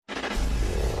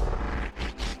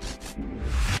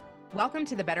Welcome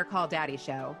to the Better Call Daddy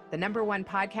Show, the #1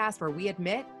 podcast where we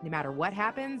admit no matter what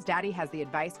happens, Daddy has the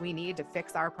advice we need to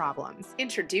fix our problems.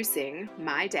 Introducing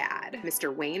my dad,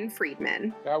 Mr. Wayne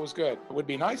Friedman. That was good. It would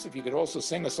be nice if you could also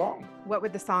sing a song. What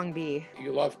would the song be?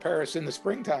 You love Paris in the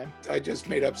springtime. I just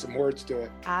made up some words to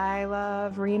it. I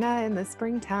love Rena in the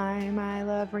springtime. I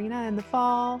love Rena in the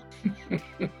fall.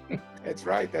 That's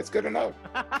right. That's good enough.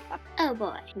 Oh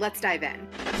boy. Let's dive in.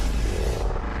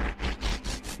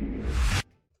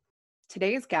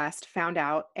 Today's guest found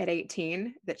out at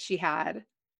 18 that she had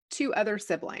 2 other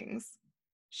siblings.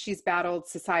 She's battled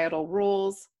societal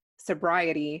rules,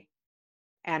 sobriety,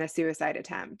 and a suicide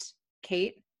attempt.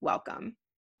 Kate, welcome.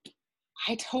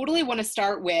 I totally want to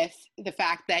start with the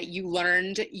fact that you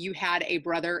learned you had a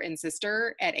brother and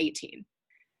sister at 18.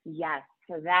 Yes,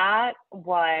 so that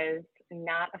was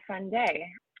not a fun day.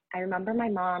 I remember my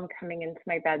mom coming into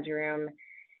my bedroom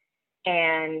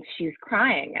and she's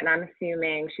crying, and I'm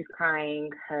assuming she's crying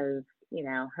because, you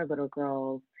know, her little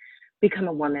girl's become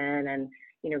a woman and,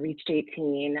 you know, reached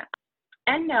 18.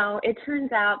 And no, it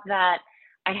turns out that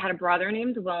I had a brother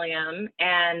named William,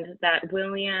 and that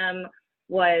William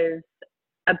was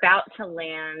about to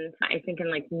land, I think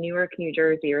in like Newark, New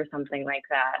Jersey or something like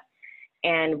that.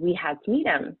 And we had to meet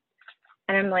him.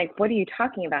 And I'm like, what are you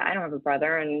talking about? I don't have a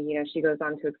brother. And, you know, she goes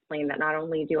on to explain that not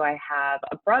only do I have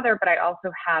a brother, but I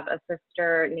also have a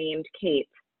sister named Kate.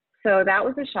 So that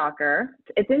was a shocker.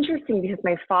 It's interesting because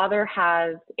my father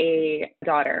has a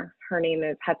daughter. Her name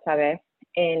is Hatzabe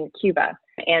in Cuba.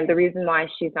 And the reason why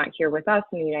she's not here with us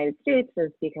in the United States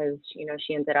is because, you know,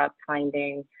 she ended up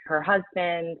finding her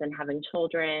husband and having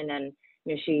children. And,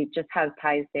 you know, she just has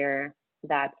ties there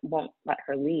that won't let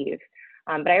her leave.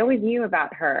 But I always knew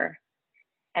about her.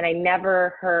 And I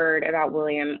never heard about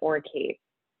William or Kate.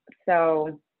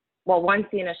 So, well, once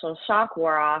the initial shock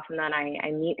wore off and then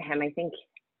I meet him,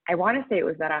 I want to say it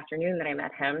was that afternoon that I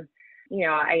met him. You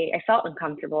know, I felt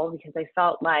uncomfortable because I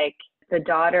felt like the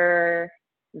daughter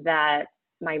that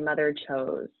my mother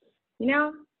chose, you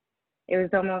know, it was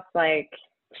almost like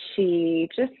she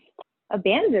just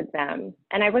abandoned them.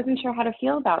 And I wasn't sure how to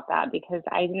feel about that because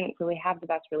I didn't really have the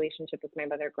best relationship with my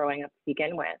mother growing up to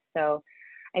begin with. So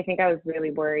I think I was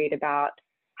really worried about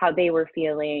how they were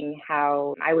feeling,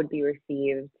 how I would be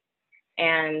received.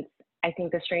 And I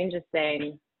think the strangest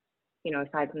thing, you know,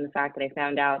 aside from the fact that I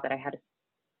found out that I had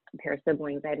a pair of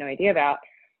siblings I had no idea about,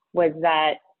 was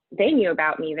that they knew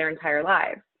about me their entire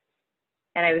lives.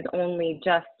 And I was only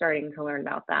just starting to learn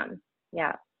about them.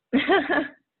 Yeah.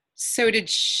 So did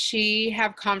she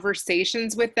have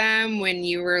conversations with them when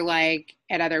you were like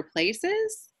at other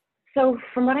places? So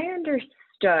from what I understood,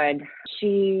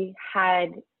 she had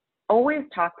always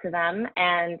talked to them,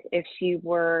 and if she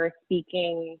were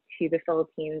speaking to the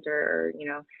Philippines or, you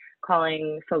know,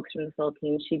 calling folks from the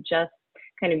Philippines, she'd just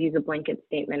kind of use a blanket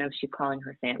statement of she's calling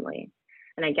her family.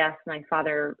 And I guess my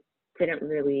father didn't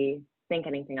really think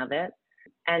anything of it.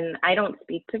 And I don't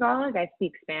speak Tagalog, I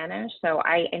speak Spanish, so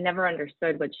I never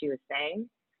understood what she was saying.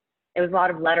 It was a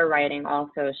lot of letter writing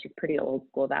also. She's pretty old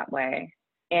school that way.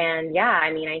 And yeah,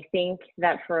 I mean, I think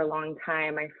that for a long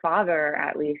time, my father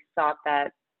at least thought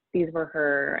that these were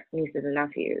her nieces and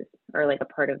nephews, or like a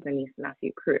part of the niece and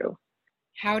nephew crew.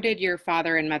 How did your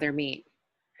father and mother meet?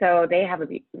 So they have a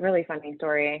really funny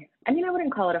story. I mean, I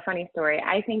wouldn't call it a funny story.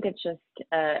 I think it's just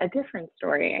a different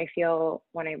story. I feel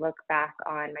when I look back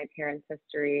on my parents'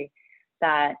 history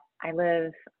that I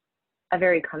live a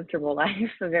very comfortable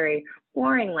life, a very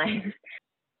boring life.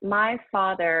 My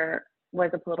father was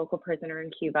a political prisoner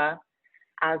in Cuba,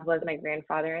 as was my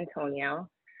grandfather, Antonio.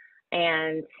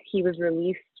 And he was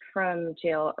released from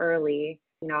jail early,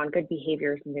 you know, on good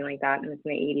behavior or something like that. And it was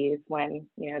in the 80s when,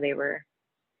 you know, they were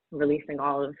releasing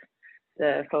all of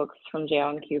the folks from jail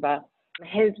in Cuba.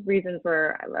 His reasons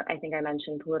were, I think I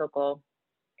mentioned, political.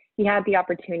 He had the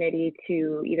opportunity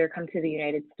to either come to the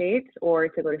United States or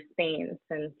to go to Spain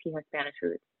since he has Spanish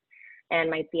roots. And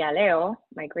my tia Leo,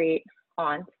 my great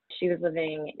aunt, she was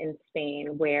living in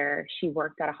Spain where she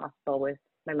worked at a hospital with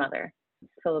my mother,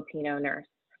 Filipino nurse.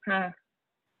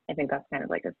 I think that's kind of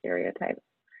like a stereotype.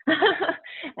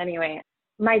 Anyway,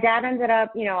 my dad ended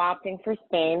up, you know, opting for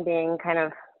Spain, being kind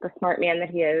of the smart man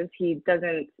that he is. He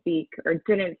doesn't speak or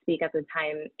didn't speak at the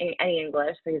time any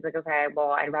English. So he's like, okay,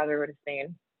 well, I'd rather go to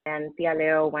Spain. And Tia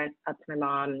Leo went up to my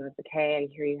mom and was like, hey,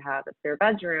 I hear you have a spare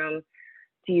bedroom.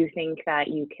 Do you think that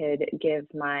you could give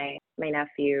my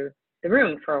nephew the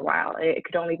room for a while? It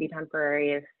could only be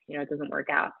temporary if, you know, it doesn't work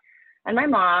out. And my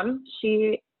mom,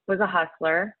 she was a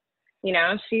hustler. You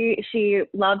know, she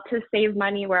loved to save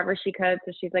money wherever she could.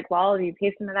 So she's like, well, if you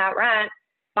pay some of that rent,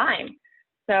 fine.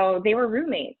 So they were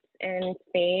roommates in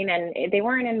Spain, and they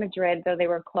weren't in Madrid, though they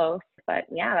were close. But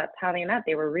yeah, that's how they met.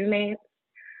 They were roommates.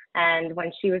 And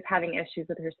when she was having issues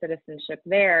with her citizenship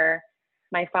there,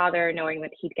 my father, knowing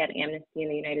that he'd get amnesty in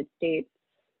the United States,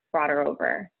 brought her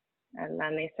over. And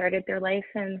then they started their life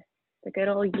in the good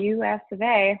old US of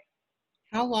A.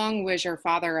 How long was your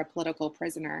father a political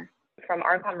prisoner? From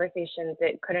our conversations,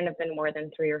 it couldn't have been more than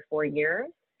 3 or 4 years.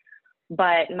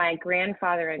 But my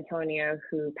grandfather, Antonio,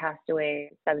 who passed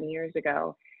away 7 years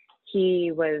ago,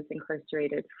 he was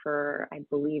incarcerated for, I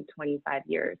believe, 25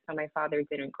 years. So my father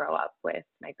didn't grow up with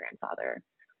my grandfather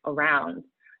around.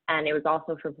 And it was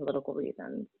also for political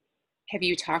reasons. Have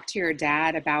you talked to your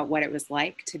dad about what it was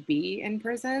like to be in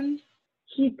prison?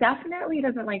 He definitely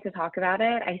doesn't like to talk about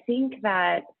it.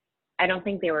 I don't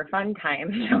think they were fun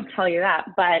times, I'll tell you that.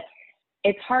 But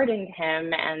it's hardened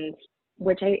him, and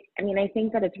I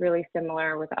think that it's really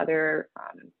similar with other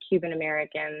Cuban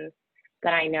Americans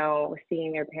that I know,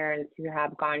 seeing their parents who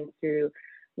have gone through,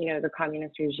 the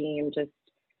communist regime, just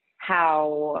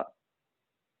how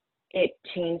it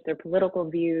changed their political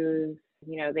views.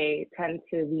 They tend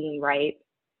to lean right.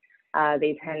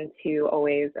 They tend to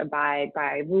always abide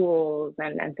by rules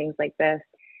and things like this.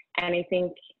 And I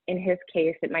think in his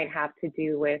case, it might have to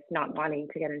do with not wanting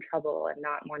to get in trouble and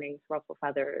not wanting to ruffle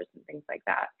feathers and things like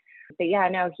that. But yeah,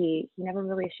 no, he never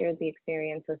really shared the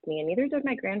experience with me, and neither did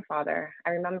my grandfather.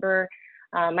 I remember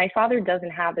my father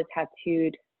doesn't have the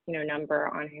tattooed, number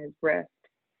on his wrist,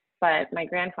 but my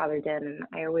grandfather did, and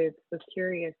I always was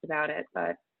curious about it.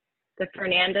 But the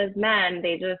Fernandez men,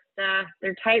 they just,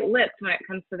 they're tight-lipped when it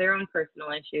comes to their own personal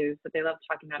issues, but they love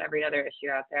talking about every other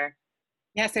issue out there.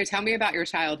 Yeah, so tell me about your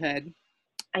childhood.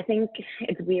 I think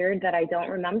it's weird that I don't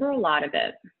remember a lot of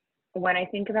it. When I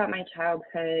think about my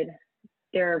childhood,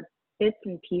 there are bits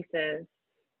and pieces,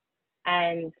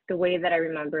 and the way that I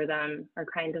remember them are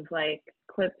kind of like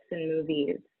clips in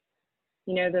movies.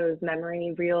 Those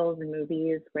memory reels in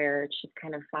movies where it's just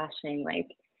kind of flashing, like,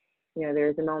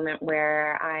 there's a moment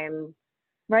where I'm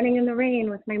running in the rain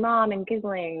with my mom and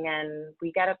giggling, and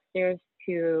we get upstairs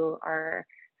to our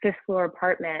 5th floor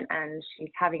apartment and she's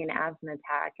having an asthma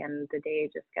attack, and the day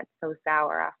just gets so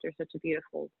sour after such a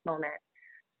beautiful moment.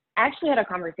 I actually had a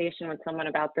conversation with someone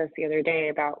about this the other day,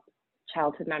 about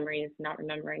childhood memories, not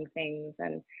remembering things.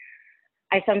 And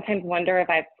I sometimes wonder if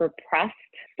I've repressed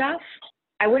stuff.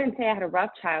 I wouldn't say I had a rough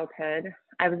childhood.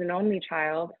 I was an only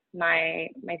child. My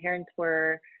parents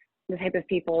were the type of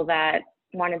people that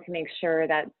wanted to make sure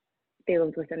that they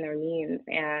lived within their means.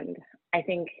 And I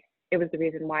think it was the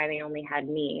reason why they only had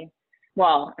me.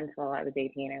 Well, until I was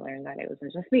 18, I learned that it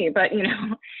wasn't just me. But,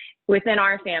 within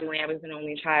our family, I was an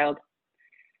only child.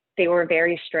 They were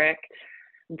very strict.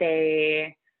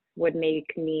 They would make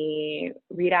me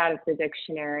read out of the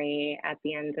dictionary at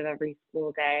the end of every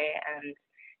school day. And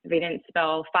if they didn't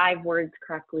spell 5 words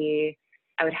correctly,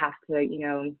 I would have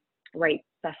to, write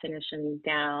definitions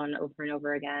down over and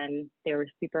over again. They were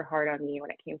super hard on me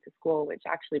when it came to school, which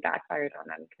actually backfired on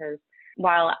them, because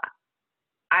while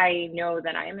I know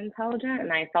that I am intelligent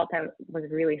and I felt I was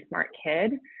a really smart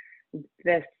kid,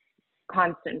 this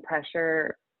constant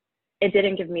pressure, it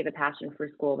didn't give me the passion for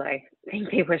school that I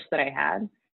think they wished that I had.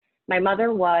 My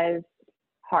mother was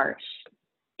harsh,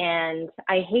 and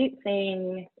I hate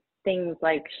saying things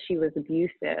like she was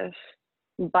abusive,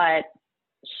 but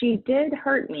she did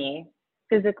hurt me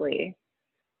physically.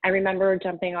 I remember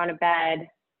jumping on a bed.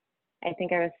 I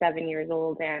think I was 7 years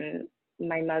old, and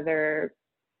my mother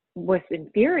was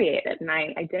infuriated, and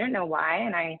I didn't know why,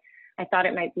 and I thought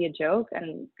it might be a joke.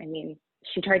 And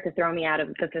she tried to throw me out of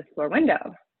the 5th floor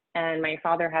window, and my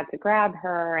father had to grab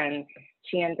her, and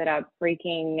she ended up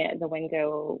breaking the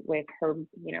window with her,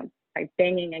 by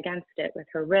banging against it with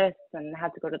her wrists, and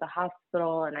had to go to the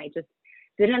hospital. And I just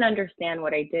didn't understand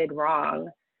what I did wrong.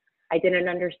 I didn't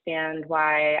understand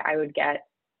why I would get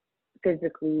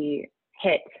physically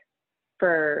hit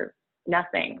for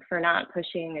nothing, for not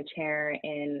pushing a chair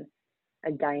in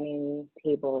a dining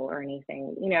table or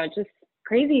anything, just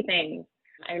crazy things.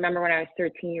 I remember when I was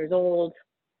 13 years old,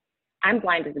 I'm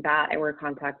blind as a bat. I wear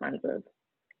contact lenses.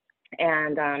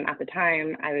 And at the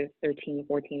time, I was 13,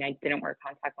 14, I didn't wear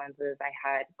contact lenses. I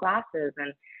had glasses,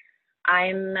 and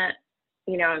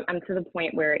I'm to the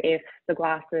point where if the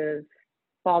glasses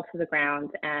fall to the ground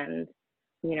and,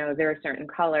 they're a certain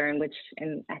color, and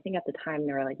I think at the time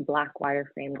they were like black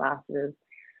wireframe glasses,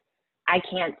 I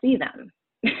can't see them.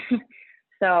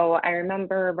 So I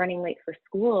remember running late for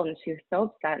school, and she was so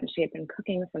upset, and she had been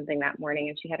cooking something that morning,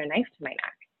 and she had a knife to my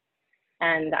neck.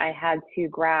 And I had to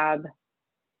grab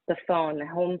the phone, the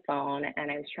home phone, and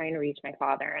I was trying to reach my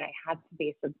father, and I had to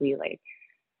basically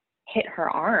hit her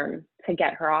arm to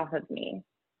get her off of me.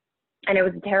 And it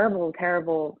was a terrible,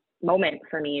 terrible moment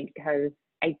for me, because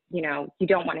you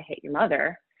don't want to hit your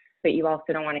mother, but you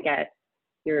also don't want to get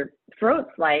your throat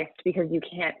sliced because you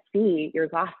can't see your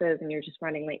glasses and you're just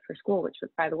running late for school, which was,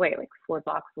 by the way, like 4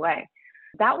 blocks away.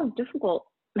 That was difficult.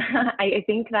 I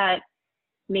think that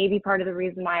maybe part of the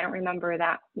reason why I don't remember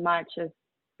that much is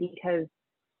because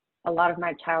a lot of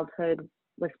my childhood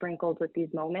was sprinkled with these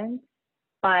moments.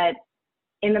 But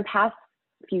in the past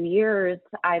few years,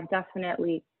 I've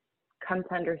definitely come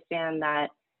to understand that,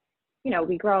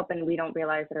 we grow up and we don't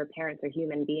realize that our parents are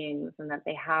human beings and that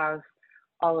they have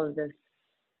all of this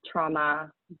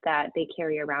trauma that they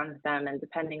carry around with them. And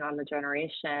depending on the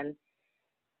generation,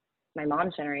 my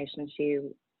mom's generation, she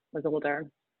was older,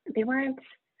 they weren't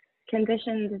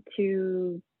conditioned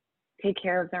to take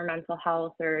care of their mental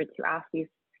health or to ask these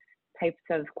types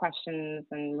of questions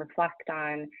and reflect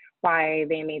on why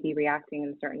they may be reacting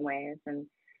in certain ways. And,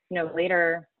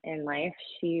 later in life,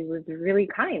 she was really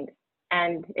kind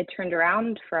and it turned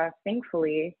around for us,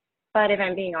 thankfully. But if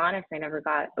I'm being honest, I never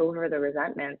got over the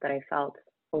resentment that I felt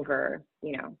over,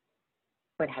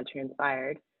 what had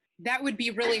transpired. That would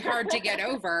be really hard to get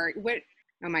over.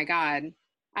 Oh my God.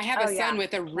 I have a son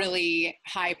with a really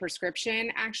high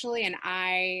prescription, actually, and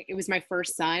it was my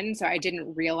first son, so I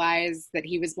didn't realize that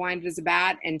he was blind as a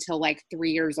bat until like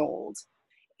 3 years old.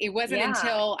 It wasn't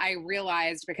until I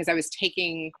realized, because I was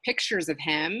taking pictures of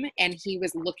him and he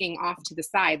was looking off to the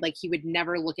side, like he would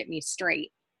never look at me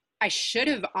straight. I should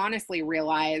have honestly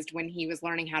realized when he was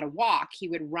learning how to walk, he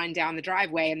would run down the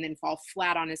driveway and then fall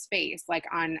flat on his face, like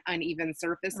on uneven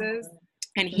surfaces.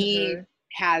 And he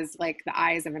has like the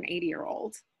eyes of an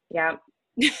 80-year-old. Yeah.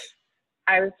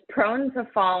 I was prone to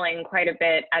falling quite a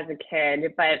bit as a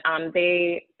kid, but I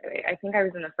think I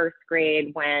was in the first grade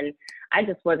when I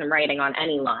just wasn't writing on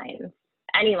any lines.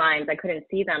 I couldn't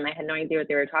see them. I had no idea what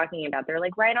they were talking about. They're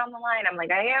like, write on the line. I'm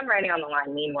like, I am writing on the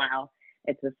line. Meanwhile,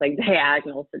 it's this like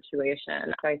diagonal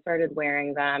situation. So I started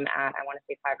wearing them at, I want to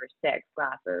say 5 or 6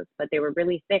 glasses, but they were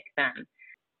really thick then.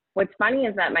 What's funny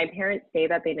is that my parents say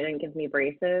that they didn't give me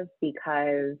braces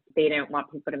because they didn't want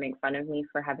people to make fun of me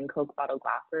for having Coke bottle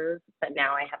glasses, but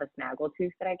now I have a snaggle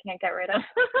tooth that I can't get rid of.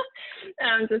 And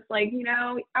I'm just like,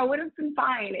 I would have been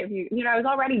fine if I was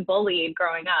already bullied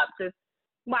growing up. Just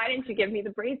why didn't you give me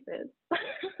the braces?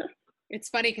 It's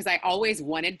funny because I always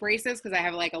wanted braces because I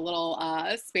have like a little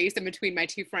space in between my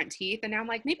 2 front teeth. And now I'm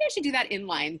like, maybe I should do that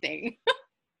inline thing.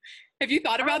 Have you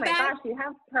thought about that? Oh my gosh, you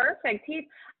have perfect teeth.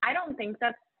 I don't think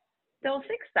they'll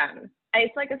fix them.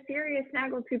 It's like a serious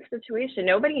snaggletooth situation.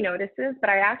 Nobody notices, but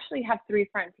I actually have 3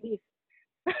 front teeth.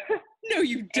 No,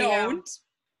 you don't.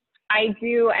 I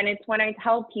do, and it's when I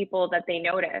tell people that they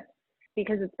notice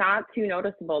because it's not too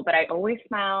noticeable, but I always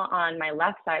smile on my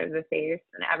left side of the face,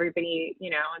 and everybody,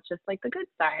 it's just like the good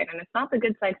side, and it's not the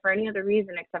good side for any other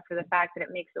reason except for the fact that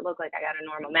it makes it look like I got a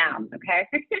normal mouth, okay?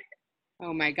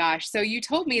 Oh my gosh. So you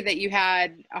told me that you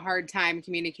had a hard time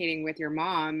communicating with your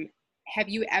mom. Have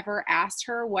you ever asked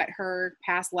her what her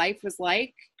past life was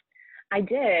like? I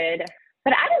did,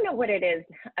 but I don't know what it is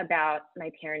about my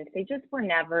parents. They just were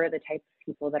never the type of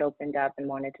people that opened up and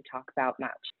wanted to talk about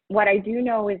much. What I do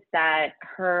know is that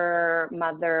her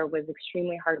mother was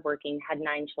extremely hardworking, had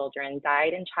 9 children,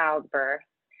 died in childbirth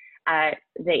at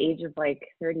the age of like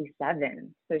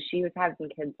 37. So she was having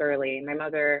kids early. My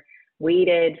mother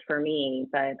waited for me,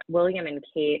 but William and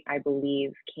Kate, I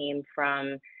believe, came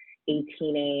from a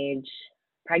teenage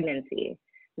pregnancy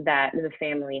that the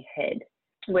family hid,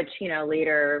 which,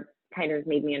 later kind of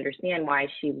made me understand why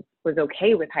she was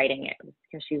okay with hiding it,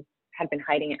 because she had been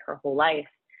hiding it her whole life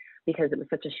because it was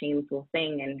such a shameful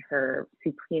thing in her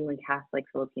supremely Catholic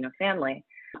Filipino family.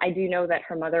 I do know that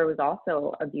her mother was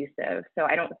also abusive, so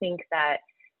I don't think that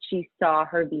she saw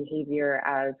her behavior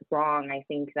as wrong. I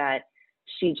think that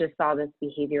she just saw this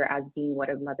behavior as being what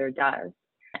a mother does.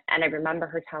 And I remember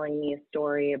her telling me a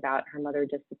story about her mother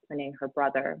disciplining her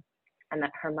brother, and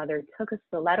that her mother took a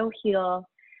stiletto heel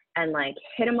and like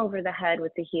hit him over the head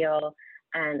with the heel,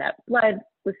 and that blood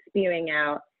was spewing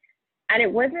out. And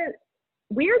it wasn't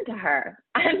weird to her.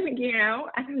 And,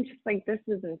 I'm just like, this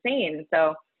is insane.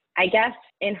 So I guess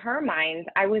in her mind,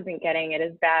 I wasn't getting it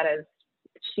as bad as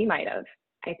she might have.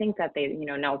 I think that they,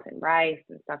 knelt in rice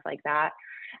and stuff like that.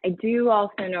 I do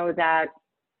also know that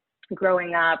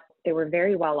growing up, they were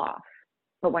very well off.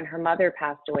 But when her mother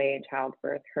passed away in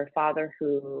childbirth, her father,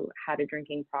 who had a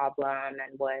drinking problem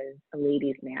and was a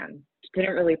ladies' man,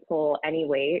 didn't really pull any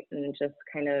weight and just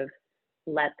kind of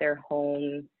let their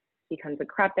home become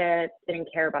decrepit, didn't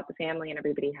care about the family, and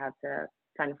everybody had to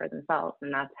fend for themselves.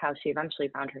 And that's how she eventually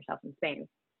found herself in Spain.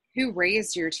 Who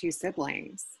raised your 2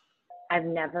 siblings? I've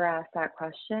never asked that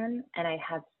question, and I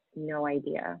have no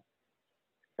idea.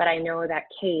 But I know that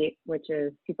Kate, which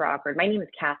is super awkward. My name is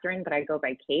Catherine, but I go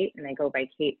by Kate, and I go by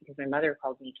Kate because my mother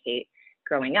called me Kate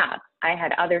growing up. I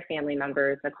had other family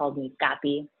members that called me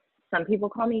Scotty. Some people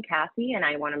call me Cassie, and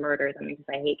I want to murder them because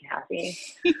I hate Cassie.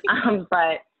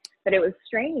 But it was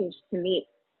strange to meet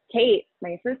Kate,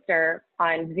 my sister,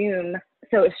 on Zoom.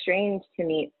 So it was strange to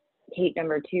meet Kate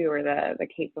number 2, or the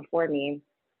Kate before me,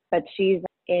 but she's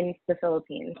in the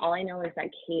Philippines. All I know is that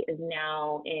Kate is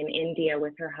now in India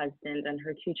with her husband and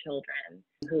her 2 children,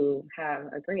 who have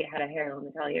a great head of hair, let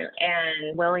me tell you.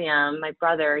 And William, my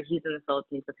brother, he's in the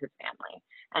Philippines with his family,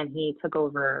 and he took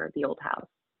over the old house.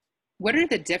 What are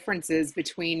the differences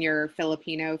between your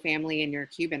Filipino family and your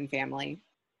Cuban family?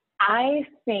 I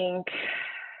think,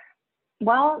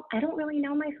 well, I don't really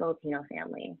know my Filipino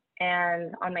family.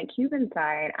 And on my Cuban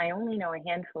side, I only know a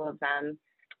handful of them.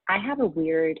 I have a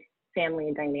weird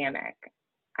family dynamic,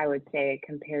 I would say,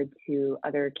 compared to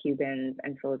other Cubans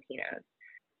and Filipinos.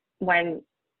 When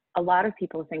a lot of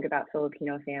people think about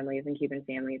Filipino families and Cuban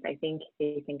families, I think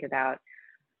they think about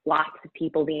lots of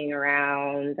people being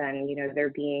around, and there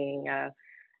being a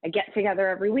get together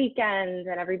every weekend,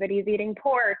 and everybody's eating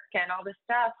pork and all this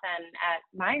stuff. And at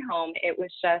my home, it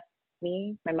was just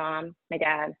me, my mom, my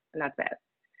dad, and that's it.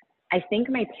 I think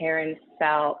my parents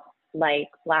felt like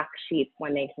black sheep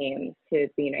when they came to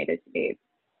the United States,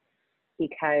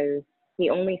 because the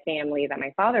only family that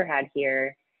my father had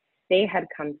here, they had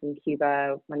come from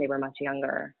Cuba when they were much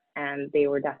younger, and they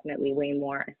were definitely way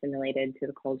more assimilated to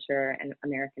the culture and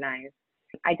Americanized.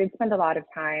 I did spend a lot of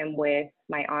time with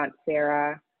my aunt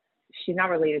Sarah. She's not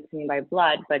related to me by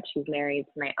blood, but she's married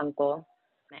to my uncle,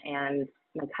 and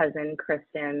my cousin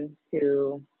Kristen,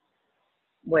 who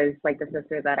was like the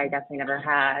sister that I guess I never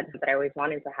had, but I always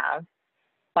wanted to have.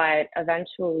 But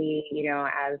eventually,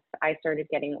 as I started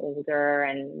getting older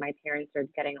and my parents started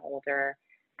getting older,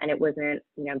 and it wasn't,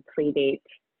 play date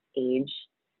age,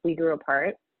 we grew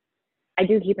apart. I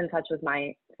do keep in touch with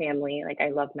my family. Like, I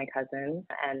love my cousins,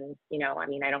 and,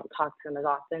 I don't talk to them as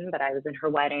often, but I was in her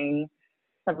wedding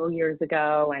several years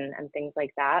ago and things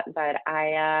like that. But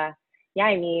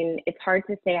it's hard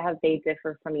to say how they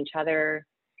differ from each other,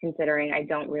 considering I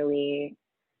don't really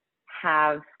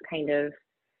have kind of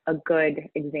a good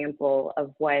example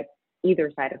of what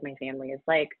either side of my family is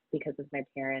like, because of my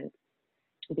parents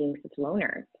being such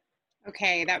loners.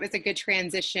 Okay, that was a good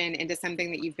transition into something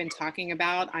that you've been talking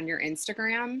about on your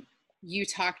Instagram. You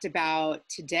talked about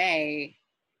today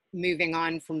moving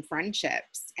on from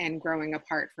friendships and growing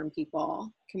apart from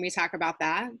people. Can we talk about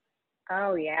that?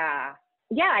 Oh, yeah.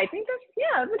 Yeah, I think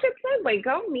that's a good segue.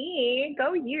 Go me,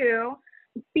 go you.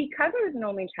 Because I was an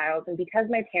only child, and because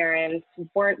my parents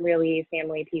weren't really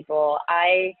family people,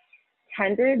 I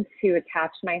tended to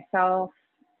attach myself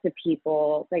to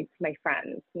people, like to my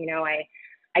friends.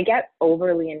 I get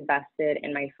overly invested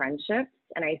in my friendships,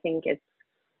 and I think it's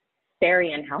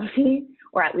very unhealthy,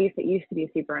 or at least it used to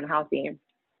be super unhealthy.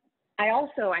 I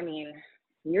also,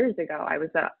 years ago, I was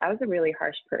a really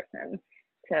harsh person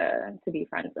to be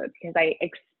friends with, because I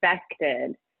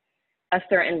expected a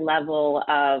certain level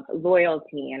of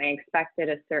loyalty, and I expected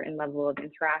a certain level of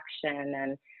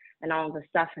interaction and all of the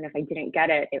stuff. And if I didn't get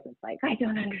it, it was like, I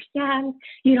don't understand.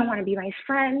 You don't want to be my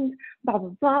friend, blah, blah,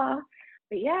 blah.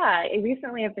 But yeah,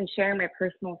 recently I've been sharing my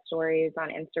personal stories on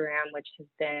Instagram, which has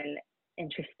been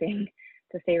interesting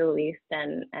to say the least,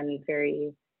 and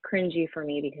very cringy for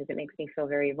me, because it makes me feel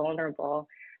very vulnerable.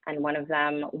 And one of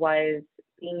them was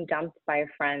being dumped by a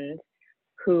friend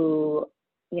who,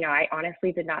 I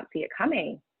honestly did not see it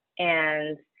coming.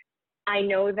 And I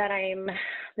know that I'm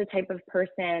the type of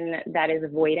person that is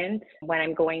avoidant when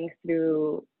I'm going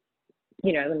through,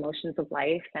 the motions of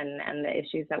life and the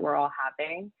issues that we're all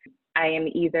having. I'm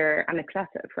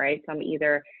excessive, right? So I'm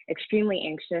either extremely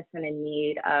anxious and in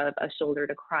need of a shoulder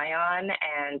to cry on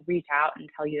and reach out and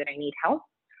tell you that I need help,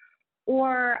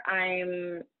 or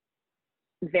I'm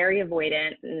very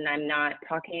avoidant and I'm not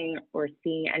talking or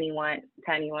seeing anyone.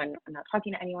 I'm not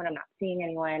talking to anyone. I'm not seeing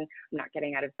anyone. I'm not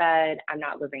getting out of bed. I'm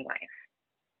not living life.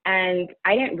 And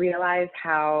I didn't realize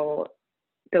how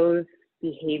those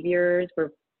behaviors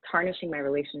were tarnishing my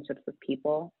relationships with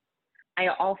people. I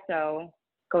also,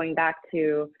 going back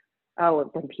to,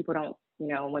 when people don't,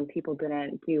 when people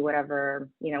didn't do whatever,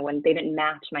 when they didn't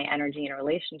match my energy in a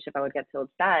relationship, I would get so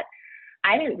upset.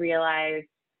 I didn't realize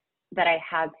that I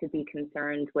had to be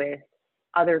concerned with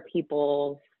other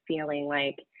people feeling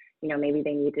like, maybe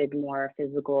they needed more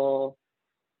physical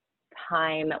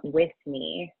time with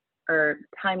me, or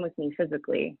time with me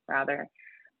physically, rather.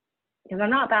 Because I'm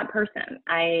not that person.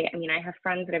 I have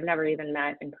friends that I've never even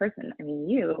met in person.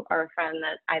 You are a friend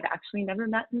that I've actually never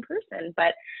met in person,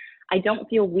 but I don't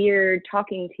feel weird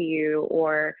talking to you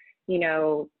or, you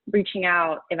know, reaching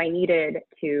out if I needed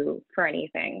to for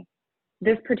anything.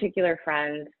 This particular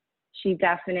friend, she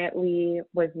definitely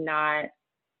was not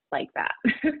like that.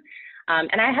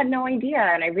 And I had no idea.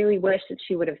 And I really wish that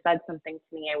she would have said something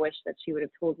to me. I wish that she would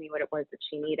have told me what it was that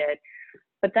she needed.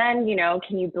 But then, you know,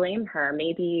 can you blame her?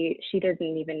 Maybe she doesn't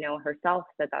even know herself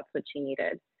that that's what she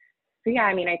needed. So yeah,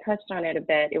 I mean, I touched on it a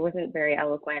bit. It wasn't very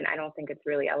eloquent. I don't think it's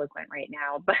really eloquent right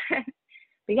now, but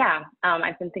yeah,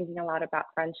 I've been thinking a lot about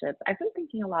friendships. I've been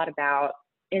thinking a lot about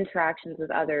interactions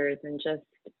with others and just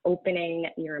opening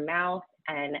your mouth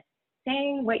and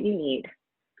saying what you need.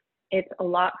 It's a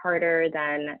lot harder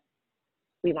than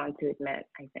we want to admit,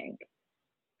 I think.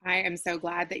 I am so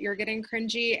glad that you're getting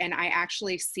cringy, and I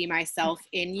actually see myself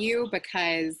in you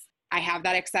because I have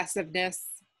that excessiveness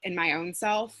in my own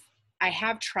self. I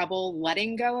have trouble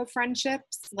letting go of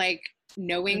friendships, like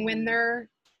knowing when they're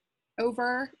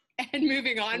over and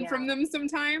moving on from them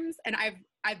sometimes. And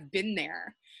I've been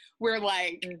there where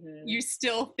like you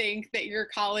still think that your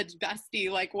college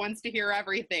bestie like wants to hear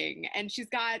everything, and she's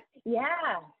got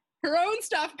her own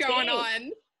stuff going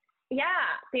on. Yeah,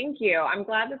 thank you. I'm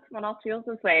glad that someone else feels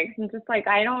this way. I'm just like,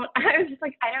 I was just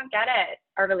like, I don't get it.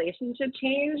 Our relationship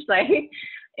changed. Like,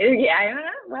 yeah, I don't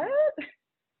know. What?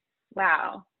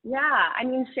 Wow. Yeah. I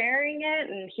mean, sharing it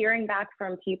and hearing back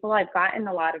from people, I've gotten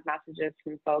a lot of messages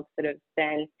from folks that have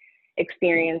been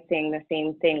experiencing the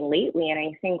same thing lately. And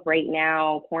I think right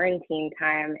now, quarantine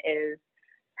time is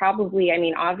probably, I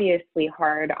mean, obviously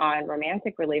hard on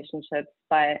romantic relationships,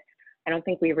 but I don't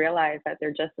think we realize that they're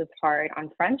just as hard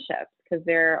on friendships, because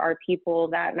there are people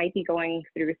that might be going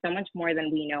through so much more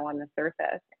than we know on the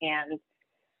surface. And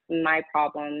my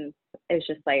problem is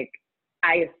just like,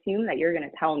 I assume that you're going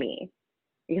to tell me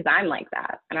because I'm like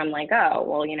that. And I'm like, oh,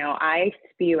 well, you know, I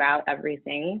spew out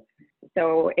everything.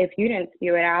 So if you didn't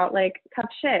spew it out, like, tough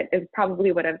shit is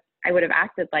probably what I would have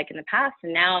acted like in the past.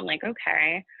 And now I'm like,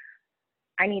 okay,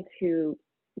 I need to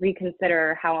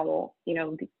reconsider how, you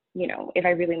know, if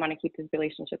I really want to keep this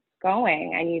relationship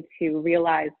going, I need to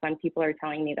realize when people are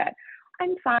telling me that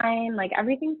I'm fine, like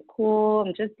everything's cool,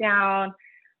 I'm just down,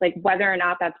 like whether or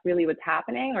not that's really what's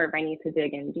happening or if I need to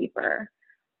dig in deeper.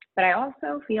 But I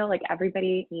also feel like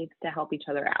everybody needs to help each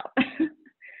other out.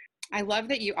 I love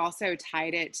that you also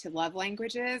tied it to love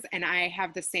languages, and I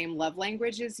have the same love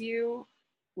language as you,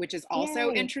 which is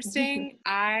also interesting.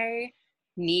 I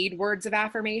need words of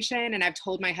affirmation, and I've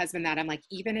told my husband that I'm like,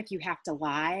 even if you have to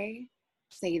lie,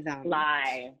 say them.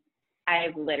 Lie.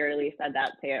 I've literally said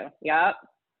that too. Yep.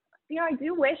 You know, I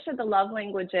do wish that the love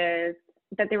languages,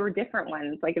 that there were different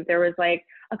ones. Like if there was like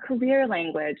a career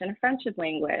language and a friendship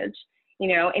language, you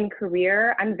know, in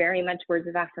career, I'm very much words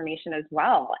of affirmation as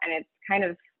well. And it's kind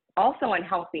of also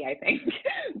unhealthy, I think.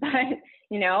 But,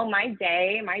 you know, my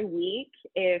day, my week,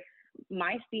 if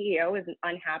my CEO is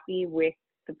unhappy with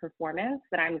the performance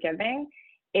that I'm giving,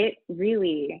 it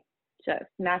really just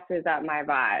messes up my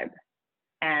vibe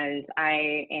and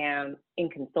I am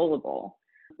inconsolable.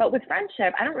 But with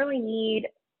friendship, I don't really need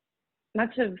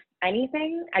much of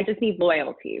anything. I just need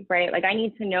loyalty, right? Like I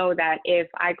need to know that if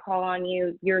I call on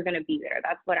you, you're going to be there.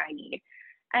 That's what I need.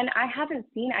 And I haven't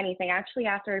seen anything. Actually,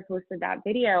 after I posted that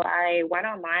video, I went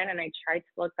online and I tried to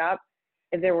look up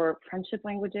if there were friendship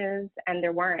languages, and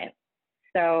there weren't.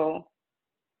 So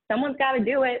someone's got to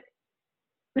do it.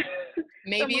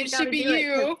 Maybe it should be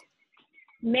you.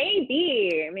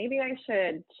 Maybe I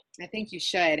should. I think you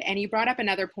should. And you brought up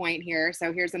another point here.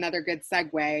 So here's another good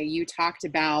segue. You talked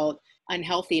about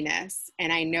unhealthiness.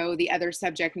 And I know the other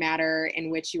subject matter in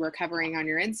which you were covering on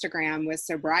your Instagram was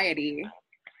sobriety.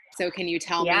 So can you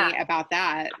tell me about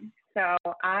that? So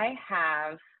I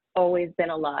have always been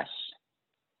a lush.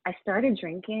 I started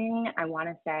drinking, I want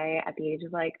to say, at the age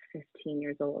of like 15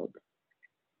 years old.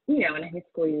 You know, in high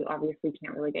school, you obviously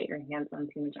can't really get your hands on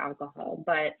too much alcohol.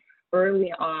 But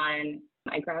early on,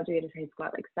 I graduated high school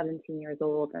at like 17 years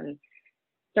old. And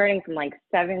starting from like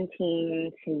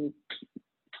 17 to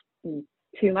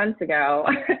 2 months ago,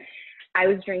 I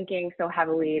was drinking so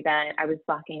heavily that I was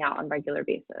blacking out on a regular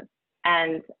basis.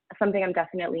 And something I'm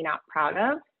definitely not proud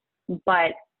of,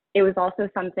 but it was also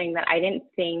something that I didn't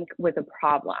think was a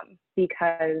problem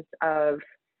because of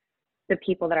the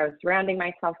people that I was surrounding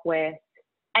myself with.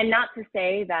 And not to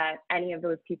say that any of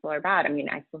those people are bad. I mean,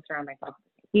 I still surround myself with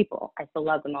the same people. I still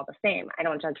love them all the same. I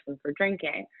don't judge them for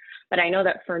drinking. But I know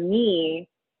that for me,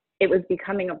 it was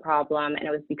becoming a problem and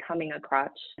it was becoming a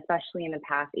crutch, especially in the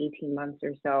past 18 months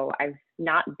or so. I've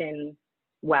not been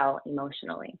well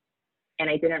emotionally. And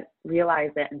I didn't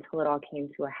realize it until it all came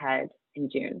to a head in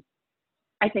June.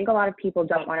 I think a lot of people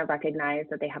don't want to recognize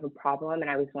that they have a problem,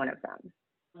 and I was one of them.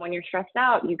 When you're stressed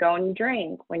out, you go and you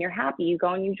drink. When you're happy, you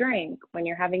go and you drink. When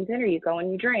you're having dinner, you go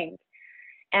and you drink.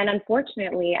 And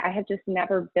unfortunately, I had just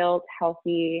never built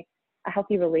a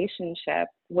healthy relationship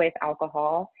with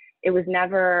alcohol. It was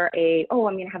never oh,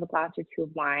 I'm going to have a glass or two of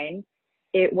wine.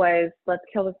 It was, let's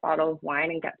kill this bottle of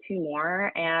wine and get two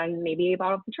more and maybe a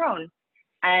bottle of Patron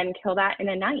and kill that in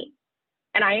a night.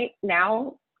 And I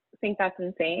now think that's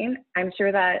insane. I'm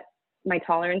sure that my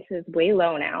tolerance is way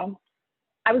low now.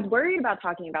 I was worried about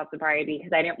talking about sobriety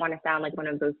because I didn't want to sound like one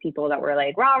of those people that were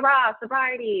like, rah, rah,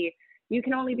 sobriety, you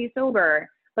can only be sober.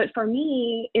 But for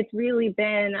me, it's really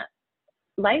been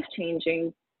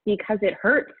life-changing because it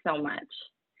hurts so much.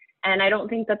 And I don't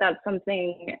think that that's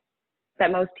something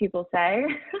that most people say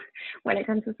when it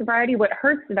comes to sobriety. What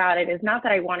hurts about it is not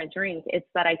that I want to drink, it's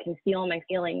that I can feel my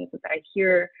feelings, that I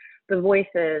hear the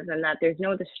voices, and that there's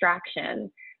no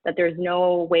distraction, that there's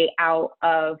no way out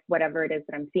of whatever it is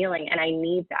that I'm feeling. And I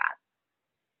need that.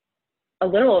 A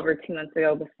little over 2 months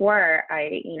ago, before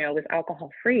I, was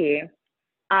alcohol free,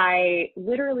 I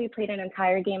literally played an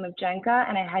entire game of Jenga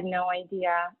and I had no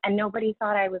idea, and nobody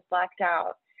thought I was blacked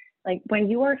out. Like, when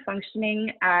you are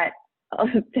functioning at,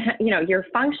 you're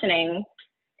functioning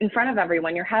in front of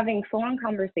everyone, you're having full-on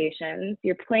conversations,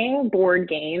 you're playing board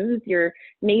games, you're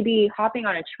maybe hopping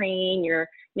on a train, you're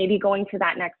maybe going to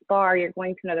that next bar, you're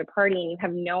going to another party, and you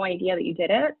have no idea that you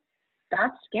did it.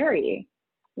 That's scary,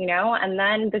 and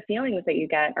then the feelings that you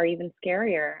get are even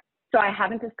scarier. So I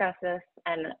haven't discussed this,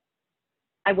 and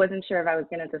I wasn't sure if I was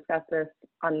going to discuss this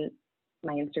on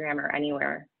my Instagram or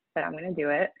anywhere, but I'm going to do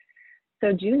it.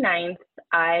 So June 9th,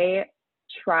 I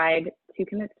tried to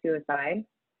commit suicide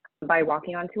by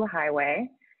walking onto a highway.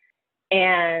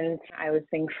 And I was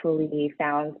thankfully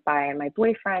found by my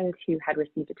boyfriend, who had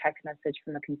received a text message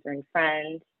from a concerned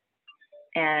friend.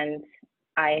 And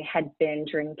I had been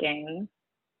drinking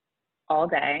all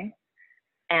day.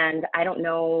 And I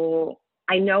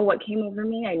know what came over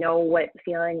me. I know what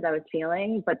feelings I was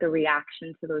feeling, but the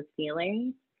reaction to those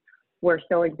feelings were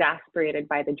so exasperated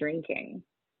by the drinking.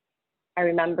 I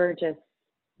remember just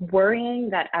worrying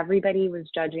that everybody was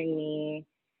judging me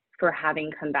for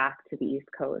having come back to the East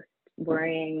Coast,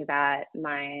 worrying that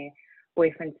my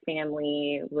boyfriend's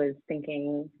family was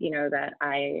thinking, that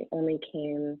I only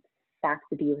came back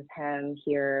to be with him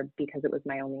here because it was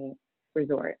my only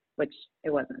resort, which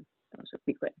it wasn't. Let's just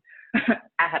be clear.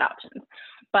 I had options.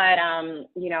 But,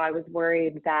 I was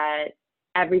worried that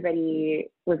everybody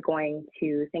was going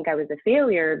to think I was a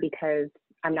failure because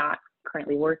I'm not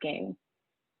currently working.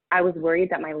 I was worried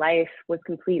that my life was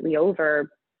completely over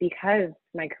because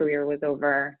my career was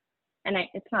over. And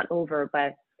it's not over,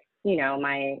 but,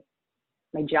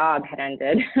 my job had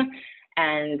ended.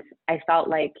 And I felt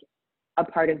like a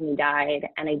part of me died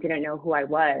and I didn't know who I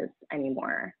was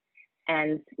anymore.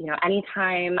 And,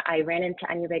 anytime I ran into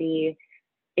anybody,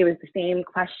 it was the same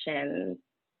question.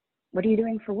 What are you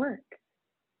doing for work?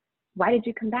 Why did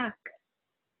you come back?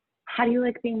 How do you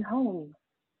like being home?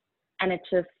 And it's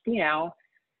just,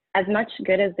 as much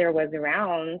good as there was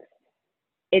around,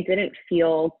 it didn't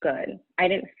feel good. I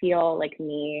didn't feel like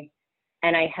me.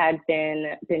 And I had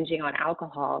been binging on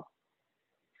alcohol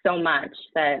so much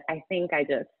that I think I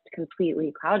just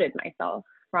completely clouded myself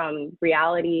from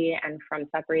reality and from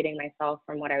separating myself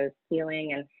from what I was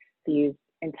feeling and these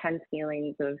intense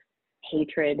feelings of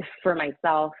hatred for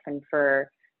myself and for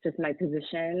just my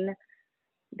position,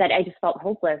 that I just felt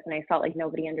hopeless and I felt like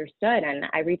nobody understood. And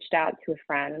I reached out to a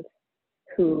friend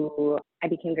who I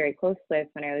became very close with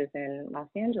when I was in Los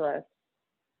Angeles.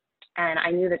 And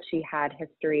I knew that she had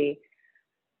history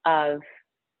of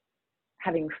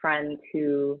having friends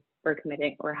who were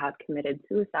committing or had committed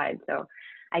suicide. So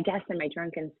I guess in my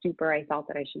drunken stupor, I felt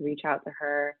that I should reach out to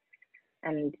her.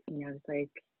 And, I was like,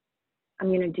 I'm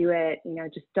going to do it.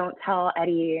 Just don't tell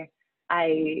Eddie.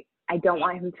 I don't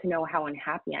want him to know how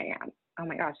unhappy I am. Oh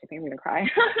my gosh, I think I'm going to cry.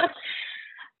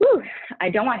 Whew. I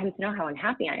don't want him to know how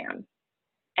unhappy I am.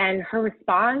 And her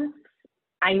response,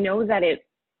 I know that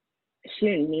she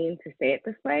didn't mean to say it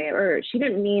this way, or she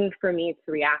didn't mean for me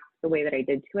to react the way that I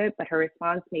did to it, but her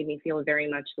response made me feel very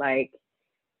much like,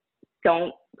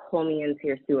 don't pull me into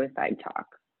your suicide talk,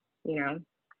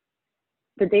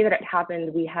 The day that it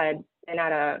happened, we had been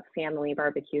at a family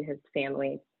barbecue, his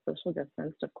family, social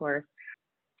distanced, of course.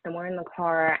 And we're in the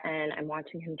car and I'm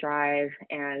watching him drive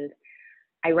and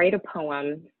I write a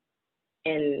poem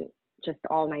in just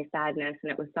all my sadness.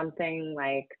 And it was something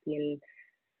like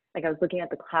I was looking at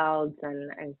the clouds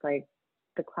and I was like,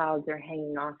 the clouds are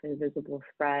hanging off invisible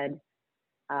thread,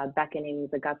 beckoning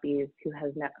the guppies who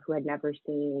had never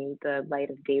seen the light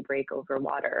of daybreak over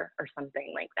water, or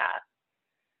something like that.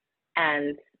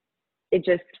 And it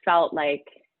just felt like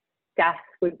death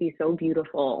would be so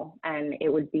beautiful, and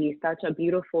it would be such a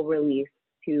beautiful release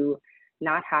to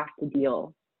not have to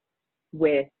deal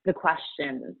with the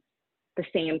questions, the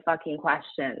same fucking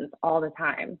questions all the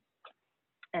time.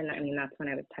 And I mean, that's when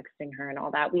I was texting her and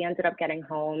all that. We ended up getting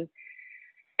home,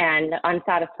 and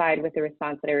unsatisfied with the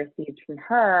response that I received from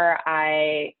her,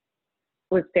 I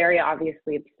was very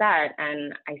obviously upset,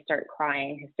 and I start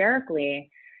crying hysterically.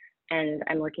 And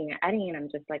I'm looking at Eddie, and I'm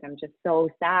just so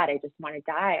sad. I just want to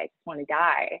die. I just want to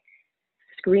die,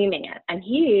 screaming it. And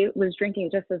he was drinking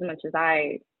just as much as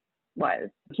I was.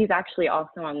 He's actually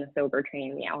also on the sober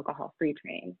train, the alcohol-free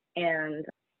train. And,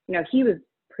 you know, he was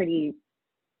pretty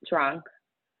drunk,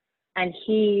 and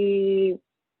he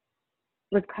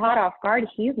was caught off guard.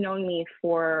 He's known me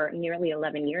for nearly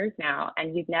 11 years now,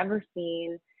 and he's never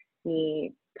seen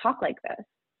me talk like this.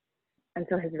 And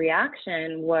so his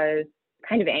reaction was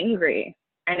kind of angry.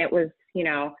 And it was, you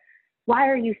know, why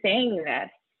are you saying this?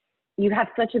 You have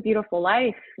such a beautiful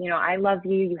life. You know, I love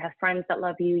you. You have friends that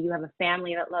love you. You have a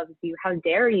family that loves you. How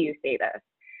dare you say this?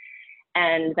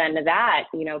 And then that,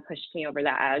 you know, pushed me over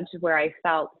the edge, where I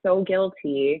felt so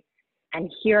guilty. And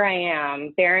here I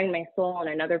am bearing my soul, and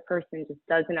another person just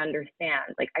doesn't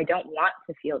understand. Like, I don't want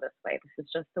to feel this way. This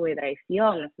is just the way that I feel.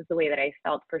 And this is the way that I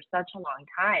felt for such a long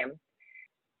time.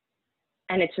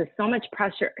 And it's just so much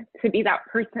pressure to be that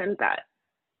person that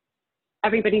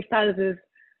everybody says is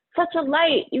such a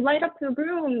light. You light up the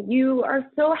room. You are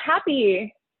so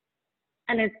happy.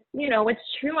 And it's, you know, it's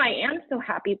true. I am so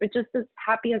happy, but just as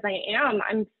happy as I am,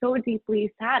 I'm so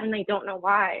deeply sad, and I don't know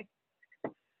why.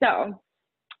 So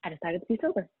I decided to be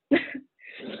sober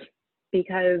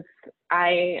because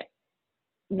I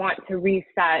want to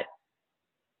reset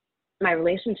my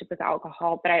relationship with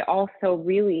alcohol, but I also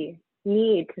really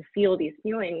need to feel these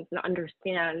feelings and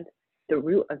understand the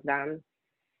root of them.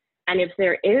 And if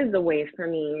there is a way for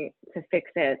me to fix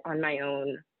it on my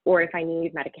own, or if I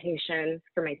need medication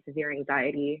for my severe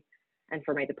anxiety and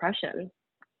for my depression.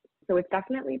 So it's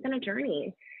definitely been a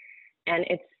journey, and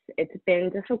it's been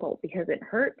difficult because it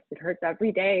hurts. It hurts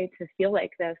every day to feel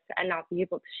like this and not be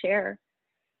able to share,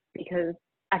 because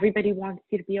everybody wants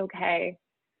you to be okay.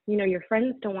 You know, your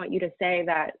friends don't want you to say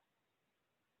that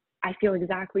I feel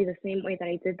exactly the same way that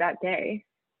I did that day,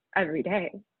 every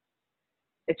day.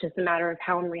 It's just a matter of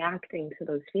how I'm reacting to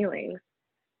those feelings.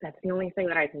 That's the only thing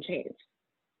that I can change.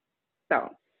 So,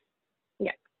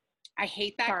 yeah. I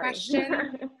hate that Sorry.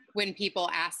 question when people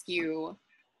ask you,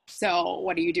 so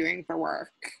what are you doing for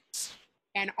work?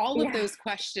 And all of those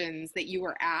questions that you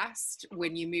were asked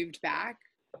when you moved back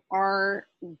are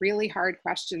really hard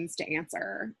questions to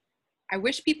answer. I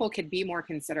wish people could be more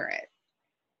considerate.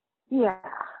 Yeah,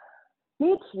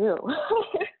 me too.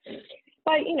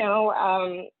 But, you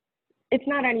know, it's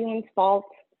not anyone's fault.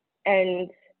 And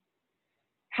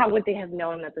how would they have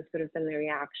known that this would have been the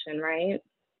reaction, right?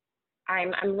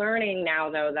 I'm learning now,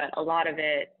 though, that a lot of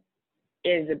it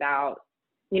is about,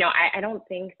 you know, I don't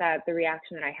think that the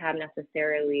reaction that I have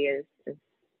necessarily is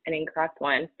an incorrect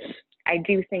one. I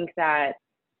do think that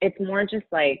it's more just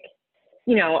like,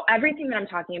 you know, everything that I'm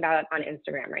talking about on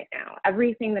Instagram right now,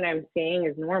 everything that I'm saying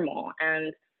is normal.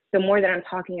 And the more that I'm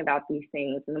talking about these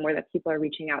things, and the more that people are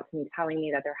reaching out to me, telling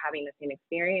me that they're having the same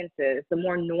experiences, the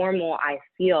more normal I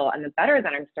feel, and the better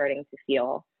that I'm starting to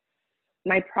feel.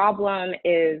 My problem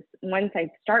is once I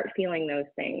start feeling those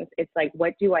things, it's like,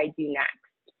 what do I do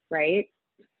next, right?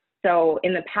 So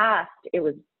in the past, it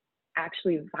was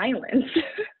actually violence.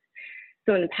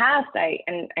 So in the past, I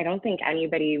don't think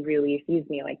anybody really sees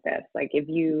me like this. Like,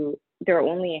 there are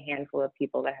only a handful of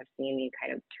people that have seen me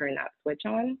kind of turn that switch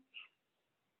on.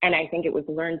 And I think it was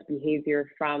learned behavior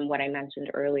from what I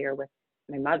mentioned earlier with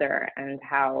my mother, and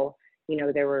how, you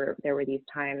know, there were these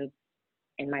times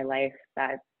in my life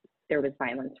that there was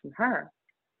violence from her.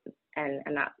 And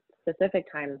that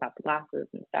specific time about the glasses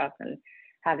and stuff, and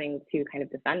having to kind of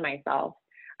defend myself,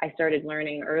 I started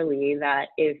learning early that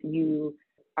if you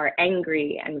are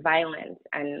angry and violent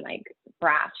and like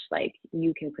brash, like,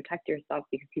 you can protect yourself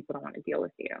because people don't want to deal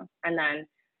with you. And then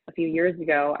a few years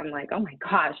ago, I'm like, oh my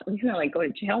gosh, I'm gonna like go to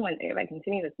jail one day if I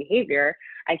continue this behavior.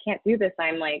 I can't do this.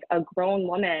 I'm like a grown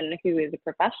woman who is a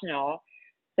professional.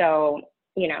 So,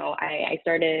 you know, I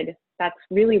started, that's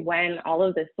really when all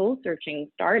of this soul searching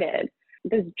started.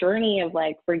 This journey of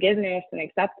like forgiveness and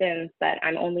acceptance that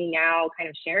I'm only now kind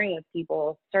of sharing with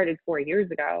people started 4 years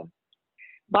ago.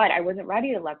 But I wasn't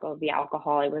ready to let go of the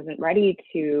alcohol. I wasn't ready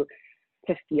to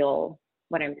feel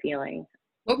what I'm feeling.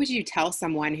 What would you tell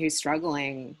someone who's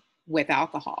struggling with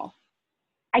alcohol?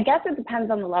 I guess it depends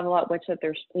on the level at which that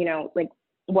they're, you know, like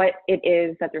what it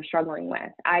is that they're struggling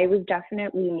with. I was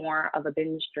definitely more of a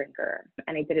binge drinker,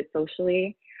 and I did it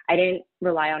socially. I didn't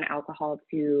rely on alcohol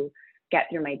to get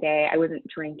through my day. I wasn't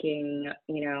drinking,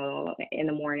 you know, in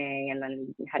the morning and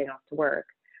then heading off to work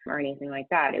or anything like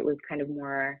that. It was kind of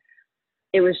more,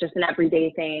 it was just an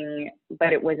everyday thing,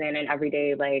 but it wasn't an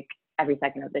everyday, like every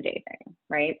second of the day thing,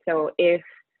 right? So if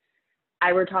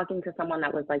I were talking to someone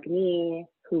that was like me,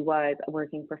 who was a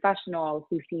working professional,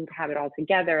 who seemed to have it all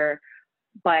together,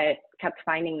 but kept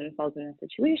finding themselves in a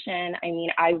situation, I mean,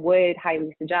 I would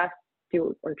highly suggest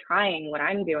do or trying what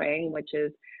I'm doing, which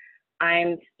is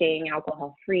I'm staying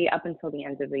alcohol free up until the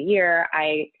end of the year.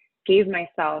 I gave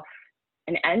myself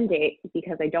an end date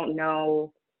because I don't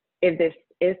know if this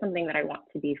is something that I want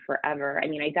to be forever. I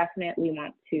mean, I definitely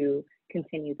want to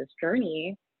continue this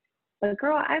journey, but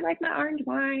girl, I like my orange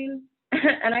wine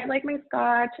and I like my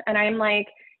scotch, and I'm like,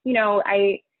 you know,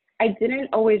 I didn't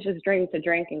always just drink to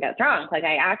drink and get drunk. Like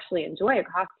I actually enjoy a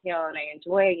cocktail, and I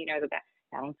enjoy, you know, the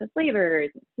balance of flavors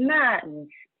and that, and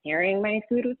pairing my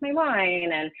food with my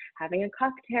wine and having a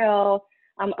cocktail,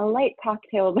 a light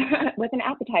cocktail with an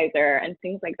appetizer and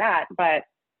things like that. But,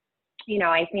 you know,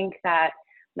 I think that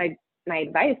my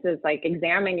advice is like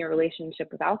examine your relationship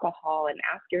with alcohol and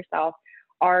ask yourself,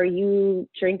 are you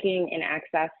drinking in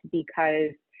excess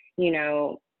because, you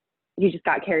know, you just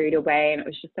got carried away and it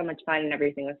was just so much fun and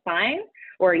everything was fine?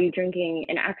 Or are you drinking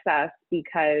in excess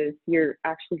because you're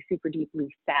actually super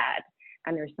deeply sad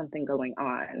and there's something going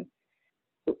on?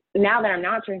 Now that I'm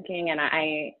not drinking and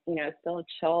I, you know, still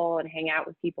chill and hang out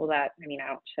with people that, I mean, I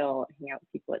don't chill and hang out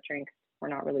with people that drink. We're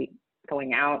not really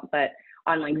going out, but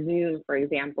on like Zoom, for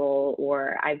example,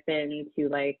 or I've been to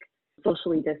like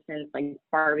socially distanced, like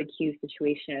barbecue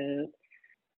situations,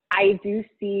 I do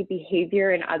see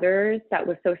behavior in others that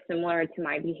was so similar to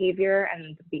my behavior.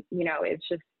 And, you know, it's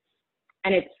just,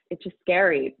 and it's just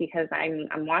scary because I'm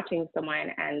watching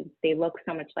someone and they look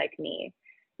so much like me.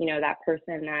 You know, that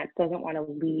person that doesn't want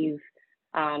to leave,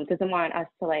 doesn't want us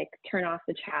to like turn off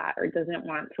the chat, or doesn't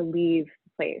want to leave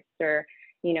the place, or,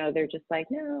 you know, they're just like,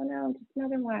 no, just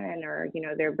another one, or, you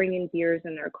know, they're bringing beers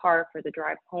in their car for the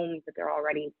drive home, but they're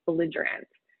already belligerent.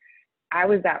 I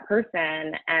was that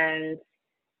person, and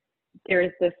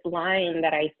there's this line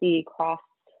that I see crossed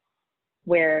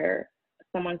where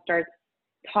someone starts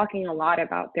talking a lot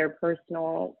about their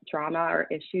personal drama or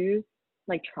issues,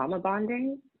 like trauma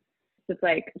bonding. It's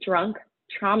like drunk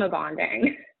trauma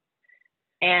bonding.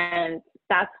 And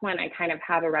that's when I kind of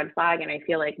have a red flag and I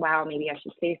feel like, wow, maybe I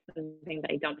should say something, but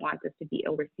I don't want this to be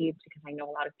overseas because I know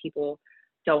a lot of people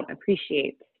don't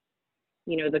appreciate,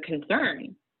 you know, the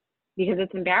concern, because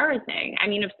it's embarrassing. I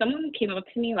mean, if someone came up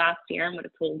to me last year and would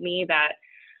have told me that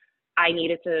I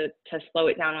needed to slow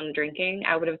it down on the drinking,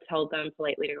 I would have told them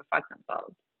politely to go fuck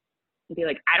themselves and be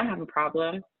like, I don't have a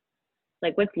problem.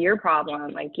 Like, what's your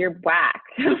problem? Like, you're whack.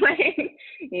 Like,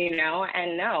 you know,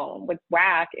 and no, what's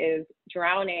whack is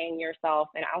drowning yourself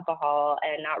in alcohol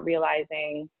and not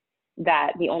realizing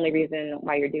that the only reason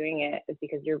why you're doing it is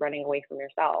because you're running away from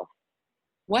yourself.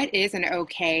 What is an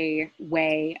okay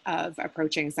way of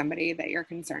approaching somebody that you're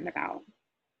concerned about?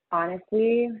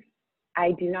 Honestly,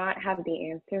 I do not have the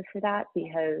answer for that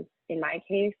because in my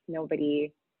case,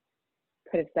 nobody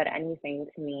could have said anything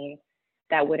to me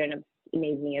that wouldn't have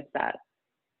made me upset.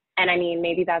 And I mean,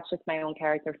 maybe that's just my own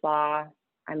character flaw.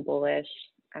 I'm bullish.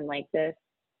 I'm like this.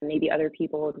 Maybe other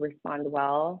people would respond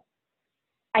well.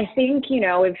 I think, you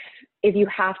know, if you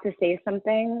have to say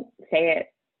something, say it.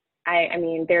 I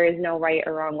mean, there is no right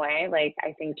or wrong way. Like,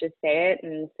 I think just say it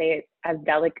and say it as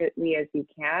delicately as you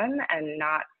can and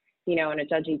not, you know, in a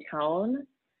judgy tone.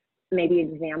 Maybe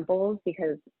examples,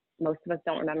 because most of us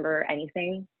don't remember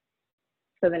anything.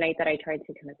 So the night that I tried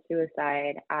to commit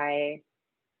suicide,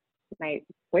 my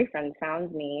boyfriend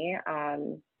found me,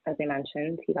 as I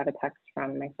mentioned, he got a text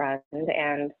from my friend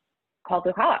and called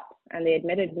the cops, and they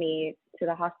admitted me to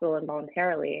the hospital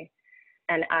involuntarily.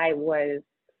 And I was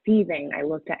seething. I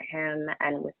looked at him,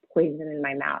 and with poison in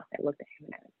my mouth, I looked at him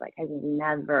and I was like, I will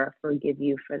never forgive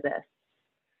you for this.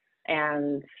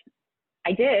 And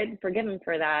I did forgive him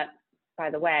for that,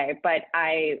 by the way, but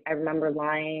I remember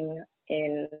lying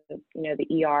in, you know,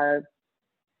 the ER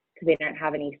because they didn't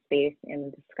have any space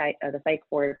in the psych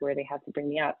ward where they had to bring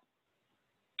me up.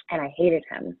 And I hated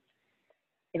him.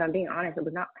 If I'm being honest, it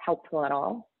was not helpful at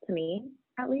all to me,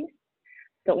 at least.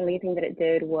 The only thing that it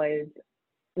did was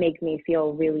make me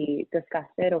feel really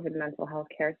disgusted over the mental health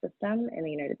care system in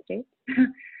the United States.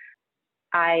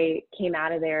 I came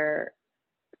out of there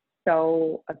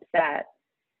so upset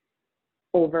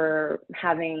over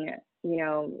having, you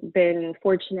know, been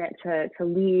fortunate to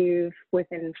leave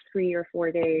within 3 or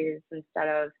 4 days instead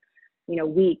of, you know,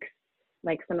 weeks,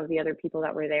 like some of the other people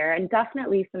that were there. And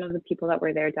definitely some of the people that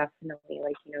were there definitely,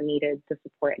 like, you know, needed the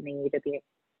support and they needed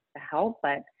to help,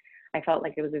 but I felt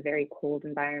like it was a very cold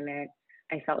environment.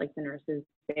 I felt like the nurses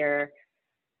there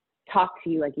talked to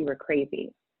you like you were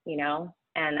crazy, you know?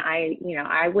 And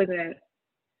I wasn't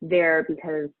there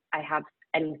because I have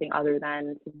anything other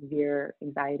than severe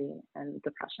anxiety and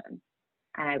depression,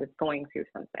 and I was going through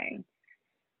something.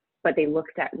 But they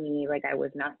looked at me like I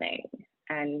was nothing.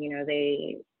 And,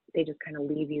 they just kind of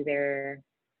leave you there,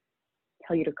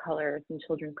 tell you to color some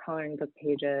children's coloring book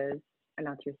pages, and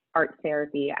that's your art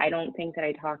therapy. I don't think that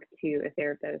I talked to a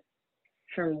therapist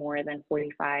for more than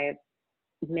 45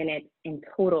 minutes in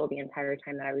total the entire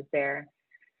time that I was there.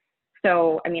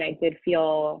 So, I mean, I did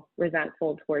feel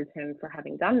resentful towards him for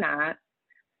having done that,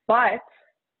 but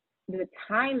the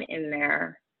time in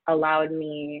there allowed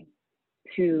me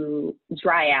to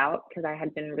dry out because I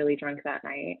had been really drunk that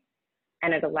night.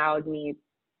 And it allowed me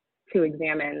to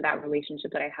examine that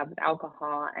relationship that I have with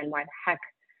alcohol and why the heck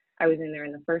I was in there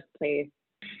in the first place.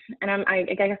 And I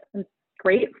guess I'm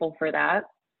grateful for that.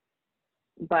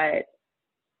 But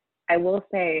I will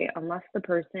say, unless the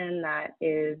person that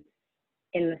is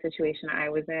in the situation I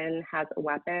was in has a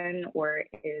weapon or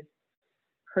is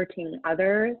hurting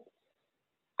others,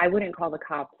 I wouldn't call the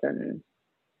cops and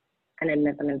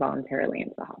admit them involuntarily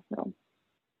into the hospital.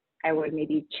 I would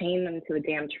maybe chain them to a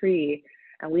damn tree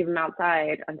and leave them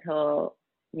outside until,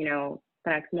 the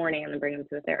next morning and then bring them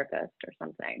to a therapist or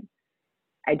something.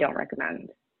 I don't recommend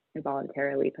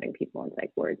involuntarily putting people in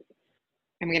psych wards.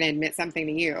 I'm going to admit something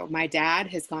to you. My dad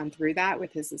has gone through that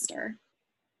with his sister.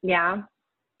 Yeah.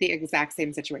 The exact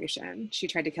same situation. She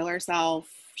tried to kill herself.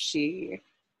 She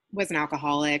was an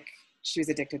alcoholic. She was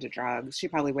addicted to drugs. She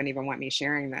probably wouldn't even want me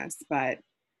sharing this, but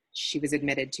she was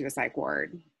admitted to a psych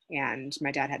ward and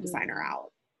my dad had to sign her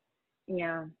out.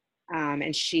 Yeah.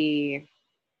 And she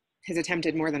has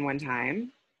attempted more than one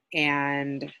time.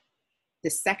 And the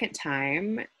second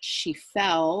time she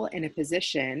fell in a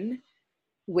position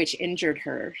which injured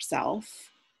herself.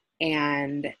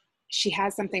 And she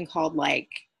has something called I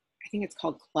think it's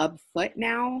called club foot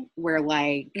now, where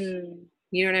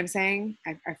you know what I'm saying?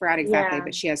 I forgot exactly, Yeah.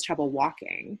 but she has trouble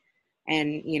walking.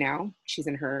 And, she's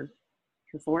in her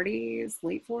 40s,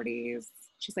 late 40s.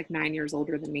 She's 9 years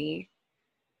older than me.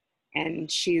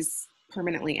 And she's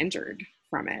permanently injured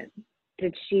from it.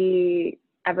 Did she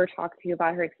ever talk to you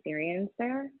about her experience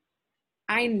there?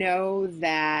 I know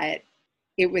that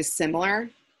it was similar.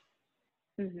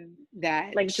 Mm-hmm.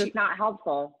 That just not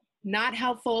helpful. Not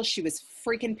helpful. She was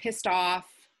freaking pissed off.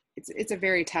 It's a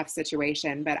very tough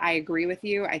situation, but I agree with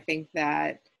you. I think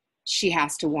that she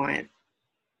has to want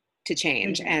to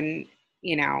change. Mm-hmm.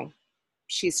 And,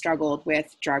 she struggled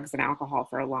with drugs and alcohol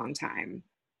for a long time.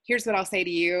 Here's what I'll say to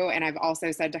you. And I've also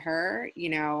said to her,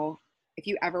 if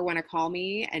you ever want to call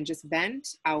me and just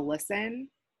vent, I'll listen.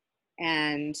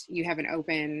 And you have an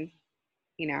open,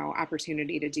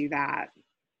 opportunity to do that.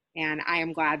 And I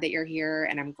am glad that you're here,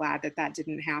 and I'm glad that that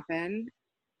didn't happen.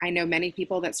 I know many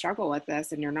people that struggle with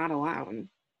this, and you're not alone.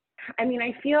 I mean,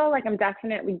 I feel like I'm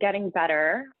definitely getting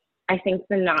better. I think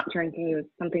the not drinking is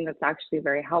something that's actually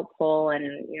very helpful,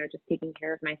 and, just taking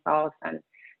care of myself and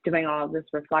doing all of this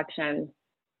reflection.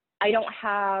 I don't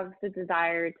have the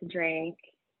desire to drink,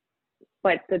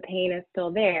 but the pain is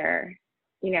still there,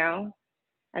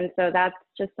 And so that's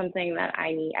just something that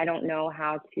I don't know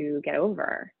how to get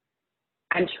over.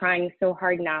 I'm trying so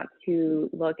hard not to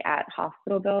look at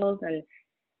hospital bills and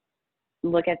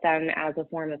look at them as a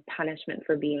form of punishment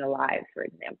for being alive, for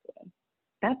example.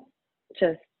 That's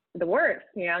just the worst.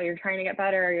 You're trying to get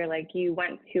better. You're you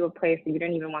went to a place that you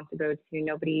didn't even want to go to.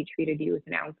 Nobody treated you with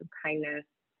an ounce of kindness.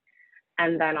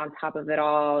 And then on top of it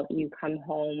all, you come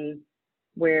home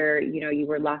where, you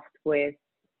were left with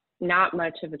not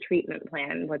much of a treatment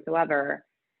plan whatsoever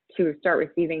to start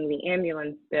receiving the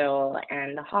ambulance bill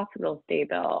and the hospital stay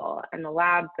bill and the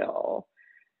lab bill.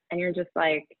 And you're just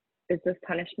is this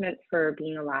punishment for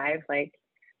being alive? I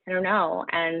don't know.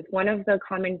 And one of the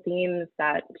common themes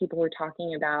that people were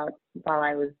talking about while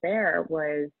I was there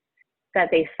was that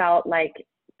they felt like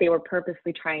they were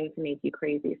purposely trying to make you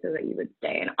crazy so that you would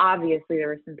stay. And obviously there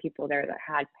were some people there that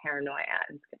had paranoia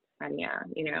and schizophrenia,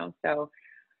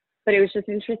 but it was just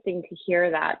interesting to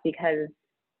hear that, because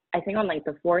I think on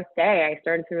the fourth day, I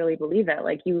started to really believe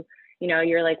it.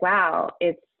 You're wow,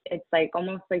 it's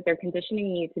almost like they're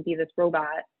conditioning me to be this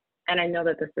robot. And I know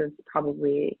that this is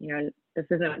probably, this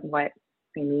isn't what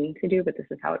they mean to do, but this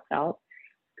is how it felt.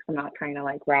 I'm not trying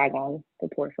to rag on the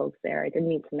poor folks there. I did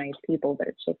meet some nice people, but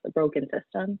it's just a broken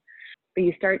system. But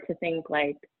you start to think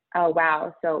oh,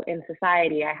 wow. So in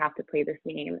society, I have to play this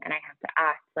game and I have to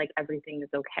act like everything is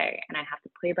okay. And I have to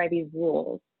play by these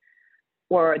rules,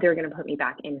 or they're going to put me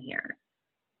back in here.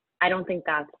 I don't think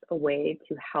that's a way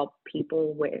to help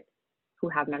people who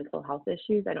have mental health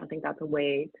issues. I don't think that's a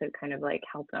way to kind of like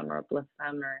help them or uplift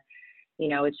them, or,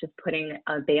 it's just putting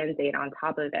a Band-Aid on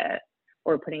top of it,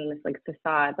 or putting this like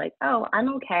facade, like, oh, I'm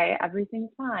okay, everything's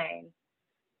fine.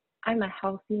 I'm a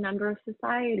healthy member of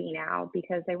society now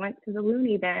because I went to the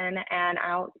loony bin and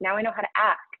now I know how to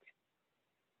act.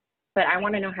 But I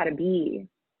want to know how to be.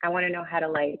 I want to know how to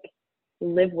like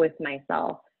live with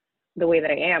myself the way that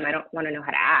I am. I don't want to know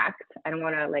how to act. I don't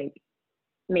want to like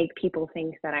make people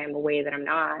think that I am a way that I'm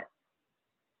not,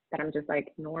 that I'm just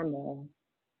like normal.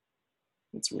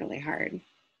 It's really hard.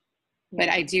 But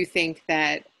I do think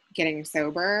that getting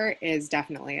sober is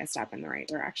definitely a step in the right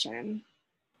direction.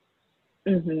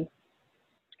 Mm-hmm.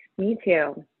 Me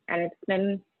too. And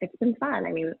it's been fun.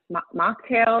 I mean,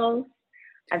 mocktails.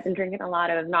 I've been drinking a lot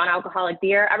of non-alcoholic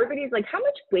beer. Everybody's like, how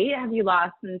much weight have you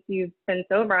lost since you've been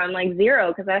sober? I'm like,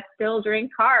 0, because I still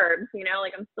drink carbs,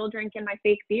 like I'm still drinking my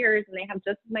fake beers and they have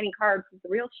just as many carbs as the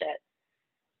real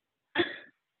shit.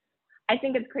 I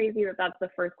think it's crazy that that's the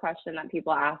first question that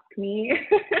people ask me.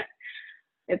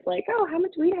 It's like, oh, how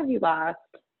much weight have you lost?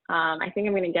 I think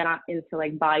I'm going to get into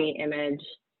like body image.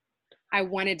 I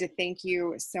wanted to thank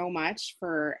you so much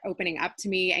for opening up to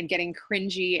me and getting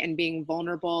cringy and being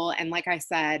vulnerable. And like I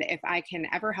said, if I can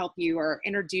ever help you or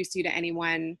introduce you to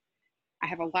anyone, I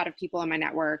have a lot of people in my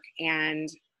network, and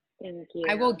thank you.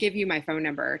 I will give you my phone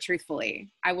number, truthfully.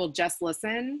 I will just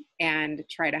listen and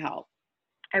try to help.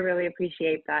 I really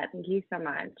appreciate that. Thank you so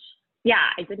much. Yeah,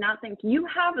 I did not think you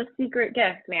have a secret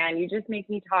gift, man. You just make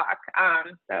me talk.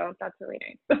 So that's really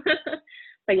nice.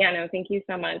 But yeah, no, thank you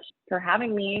so much for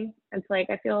having me. It's like,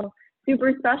 I feel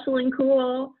super special and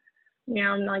cool.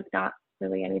 I'm like not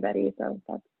really anybody. So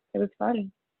it was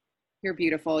fun. You're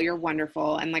beautiful. You're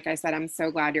wonderful. And like I said, I'm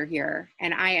so glad you're here,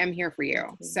 and I am here for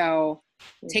you. So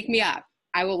take me up.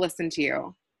 I will listen to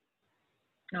you.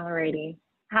 Alrighty.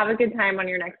 Have a good time on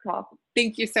your next call.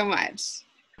 Thank you so much.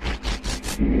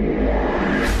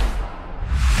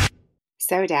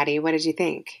 So, Daddy, what did you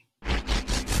think?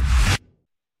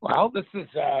 Well, this is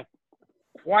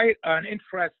quite an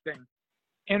interesting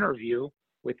interview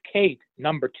with Kate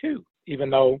number 2,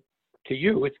 even though to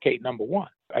you it's Kate number 1.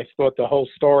 I thought the whole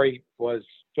story was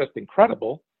just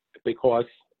incredible because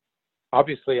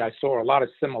obviously I saw a lot of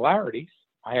similarities.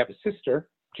 I have a sister,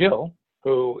 Jill,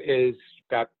 who is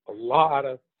got a lot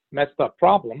of messed up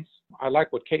problems. I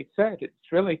like what Kate said.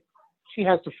 It's really, she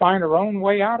has to find her own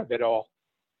way out of it all.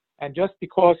 And just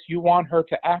because you want her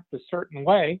to act a certain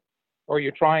way, or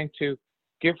you're trying to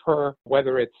give her,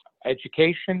 whether it's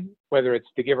education, whether it's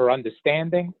to give her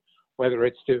understanding, whether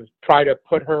it's to try to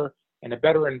put her in a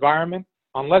better environment,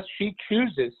 unless she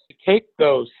chooses to take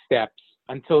those steps,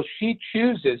 until she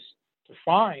chooses to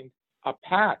find a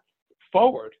path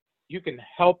forward, you can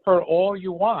help her all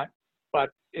you want, but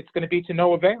it's going to be to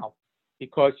no avail,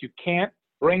 because you can't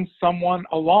bring someone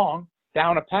along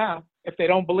down a path if they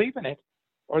don't believe in it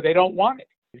or they don't want it.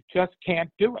 You just can't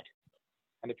do it.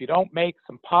 And if you don't make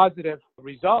some positive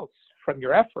results from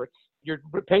your efforts, you're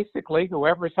basically,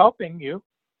 whoever is helping you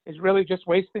is really just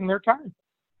wasting their time.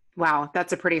 Wow,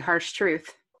 that's a pretty harsh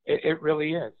truth. It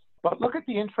really is. But look at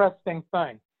the interesting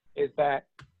thing is that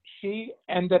she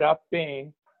ended up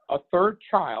being a third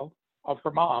child of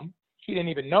her mom. She didn't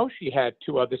even know she had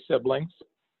 2 other siblings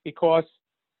because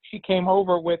she came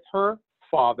over with her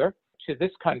father to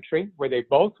this country where they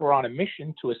both were on a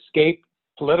mission to escape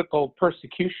political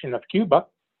persecution of Cuba.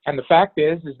 And the fact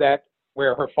is that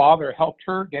where her father helped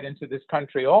her get into this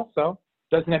country also,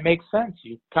 doesn't it make sense?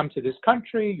 You come to this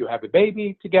country, you have a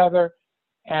baby together,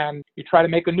 and you try to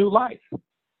make a new life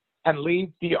and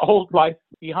leave the old life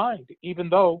behind, even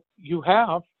though you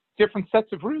have different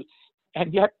sets of roots.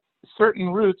 And yet certain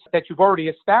roots that you've already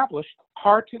established,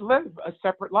 hard to live a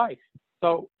separate life.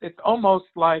 So it's almost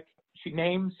like she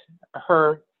names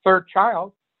her third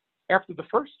child after the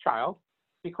first child,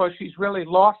 because she's really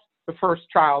lost the first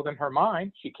child in her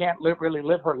mind. She can't really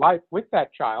live her life with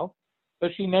that child. So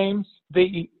she names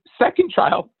the second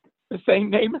child the same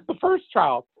name as the first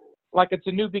child, like it's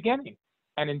a new beginning.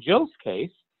 And in Jill's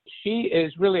case, she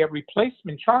is really a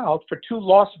replacement child for 2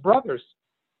 lost brothers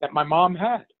that my mom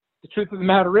had. The truth of the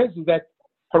matter is that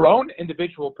her own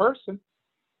individual person,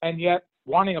 and yet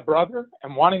wanting a brother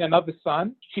and wanting another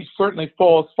son, she certainly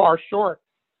falls far short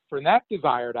for that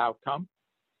desired outcome.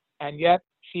 And yet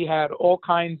she had all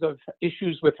kinds of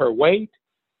issues with her weight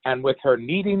and with her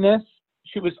neediness.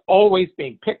 She was always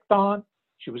being picked on.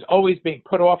 She was always being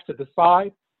put off to the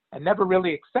side and never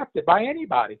really accepted by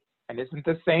anybody. And isn't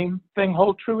the same thing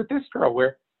hold true with this girl,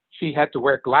 where she had to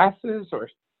wear glasses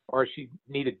or she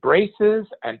needed braces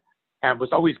and was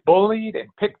always bullied and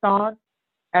picked on?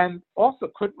 and also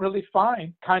couldn't really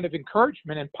find kind of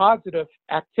encouragement and positive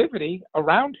activity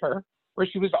around her, where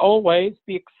she was always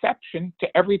the exception to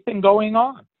everything going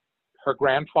on. Her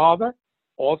grandfather,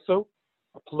 also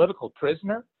a political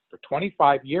prisoner for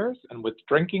 25 years and with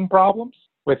drinking problems.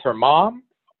 With her mom,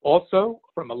 also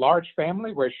from a large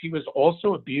family where she was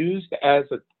also abused as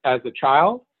a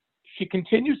child. She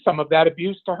continues some of that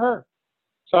abuse to her.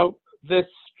 So this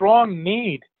strong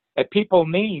need that people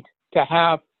need to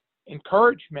have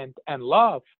encouragement and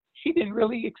love, she didn't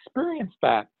really experience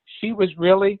that. She was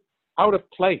really out of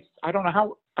place. I don't know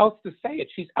how else to say it.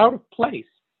 She's out of place.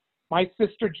 My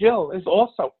sister Jill is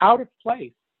also out of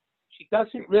place. She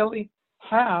doesn't really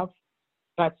have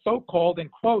that so-called, in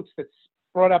quotes, that's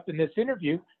brought up in this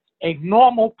interview, a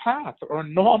normal path or a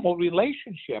normal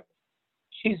relationship.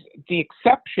 She's the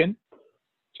exception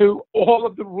to all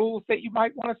of the rules that you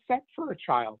might want to set for a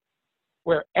child,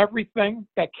 where everything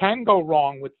that can go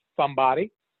wrong with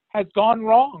somebody has gone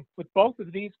wrong with both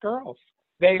of these girls.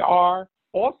 They are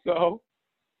also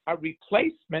a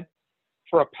replacement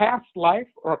for a past life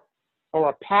or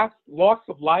a past loss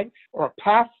of life or a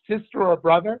past sister or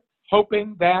brother,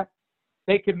 hoping that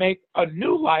they can make a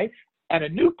new life and a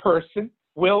new person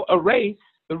will erase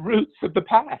the roots of the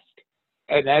past.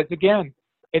 And as again,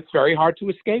 it's very hard to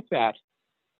escape that.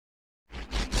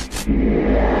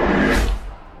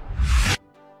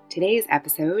 Today's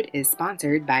episode is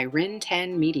sponsored by Rin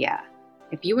 10 Media.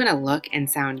 If you want to look and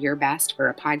sound your best for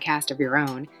a podcast of your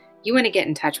own, you want to get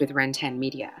in touch with Rin 10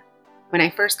 Media. When I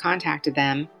first contacted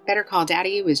them, Better Call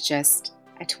Daddy was just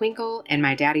a twinkle in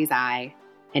my daddy's eye.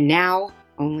 And now,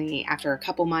 only after a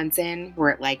couple months in, we're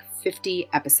at like 50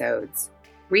 episodes.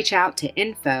 Reach out to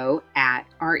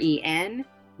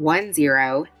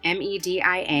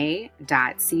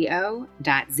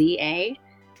info@ren10media.co.za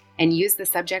and use the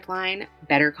subject line,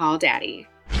 Better Call Daddy.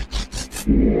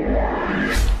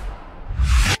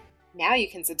 Now you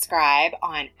can subscribe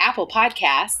on Apple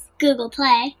Podcasts, Google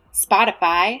Play,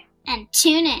 Spotify, and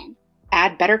TuneIn.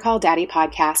 Add Better Call Daddy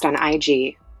podcast on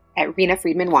IG at Rena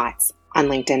Friedman Watts on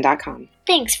LinkedIn.com.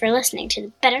 Thanks for listening to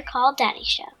the Better Call Daddy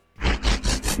Show.